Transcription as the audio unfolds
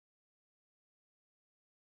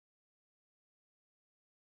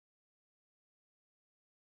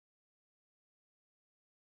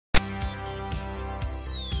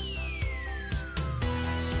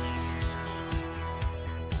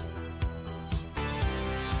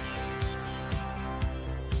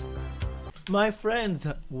My friends,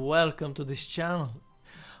 welcome to this channel.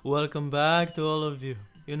 Welcome back to all of you.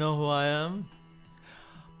 You know who I am?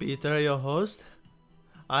 Peter, your host.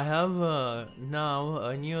 I have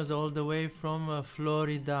now news all the way from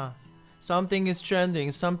Florida. Something is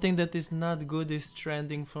trending. Something that is not good is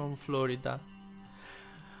trending from Florida.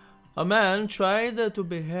 A man tried to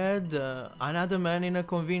behead another man in a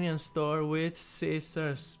convenience store with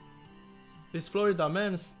scissors. This Florida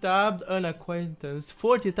man stabbed an acquaintance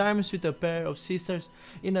 40 times with a pair of scissors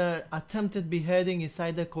in an attempted beheading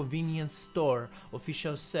inside a convenience store,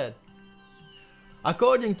 officials said.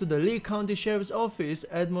 According to the Lee County Sheriff's Office,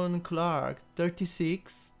 Edmund Clarke,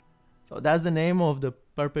 36, so that's the name of the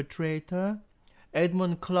perpetrator.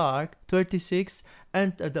 Edmund Clarke, 36,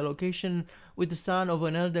 entered the location with the son of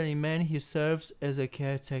an elderly man he serves as a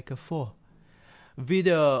caretaker for.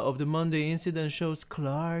 Video of the Monday incident shows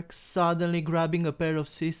Clarke suddenly grabbing a pair of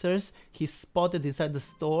scissors he spotted inside the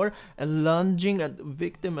store and lunging at the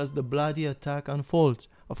victim as the bloody attack unfolds.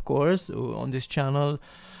 Of course, on this channel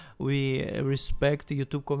we respect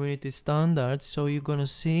YouTube community standards, so you're gonna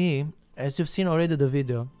see, as you've seen already the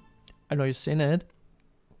video, I know you've seen it,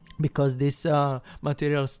 because this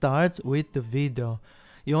material starts with the video.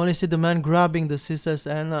 You only see the man grabbing the scissors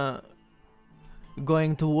and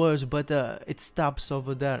going towards, but it stops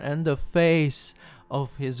over there, and the face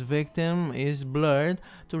of his victim is blurred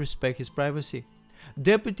to respect his privacy.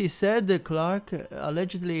 Deputies said that Clarke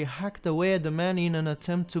allegedly hacked away at the man in an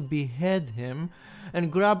attempt to behead him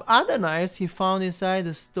and grab other knives he found inside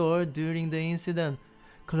the store during the incident.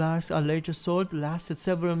 Clarke's alleged assault lasted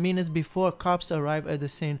several minutes before cops arrived at the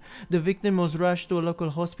scene. The victim was rushed to a local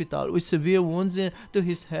hospital with severe wounds to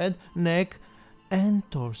his head, neck, and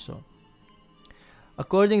torso.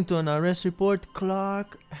 According to an arrest report,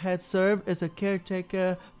 Clarke had served as a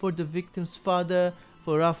caretaker for the victim's father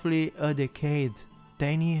for roughly a decade,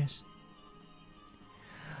 10 years.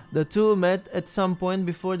 The two met at some point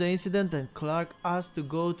before the incident, and Clarke asked to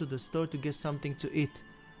go to the store to get something to eat.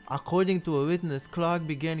 According to a witness, Clarke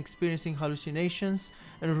began experiencing hallucinations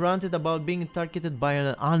and ranted about being targeted by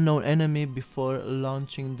an unknown enemy before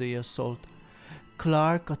launching the assault.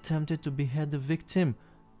 Clarke attempted to behead the victim.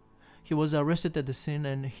 He was arrested at the scene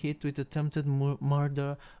and hit with attempted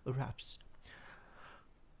murder raps.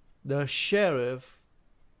 The sheriff,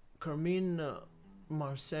 Carmine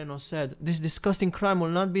Marceno, said, "This disgusting crime will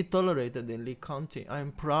not be tolerated in Lee County. I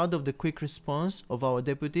am proud of the quick response of our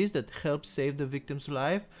deputies that helped save the victim's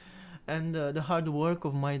life and the hard work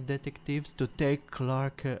of my detectives to take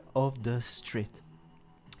Clarke off the street."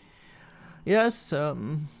 Yes,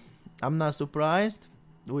 I'm not surprised.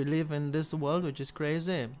 We live in this world which is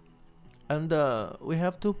crazy. And we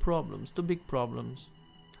have two big problems.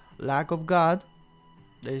 Lack of God.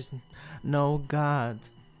 There is no God.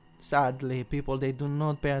 Sadly, people, they do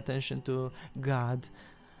not pay attention to God.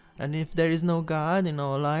 And if there is no God in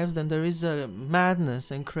our lives, then there is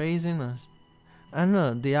madness and craziness.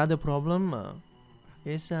 And the other problem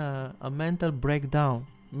is a mental breakdown,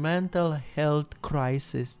 mental health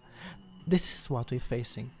crisis. This is what we're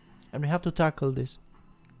facing, and we have to tackle this.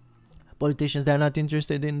 Politicians, they're not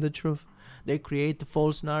interested in the truth. They create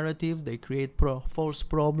false narratives, they create false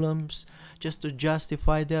problems just to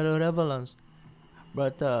justify their irrelevance.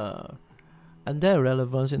 But and their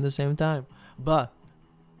relevance in the same time. But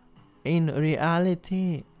in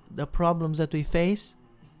reality, the problems that we face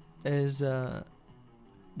is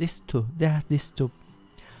these two. There are these two: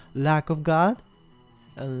 lack of God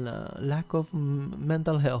and lack of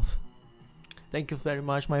mental health. Thank you very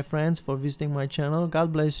much, my friends, for visiting my channel.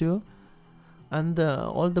 God bless you, and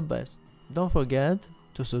all the best. Don't forget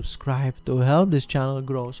to subscribe to help this channel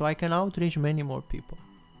grow so I can outreach many more people.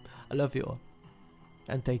 I love you all,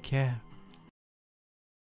 and take care.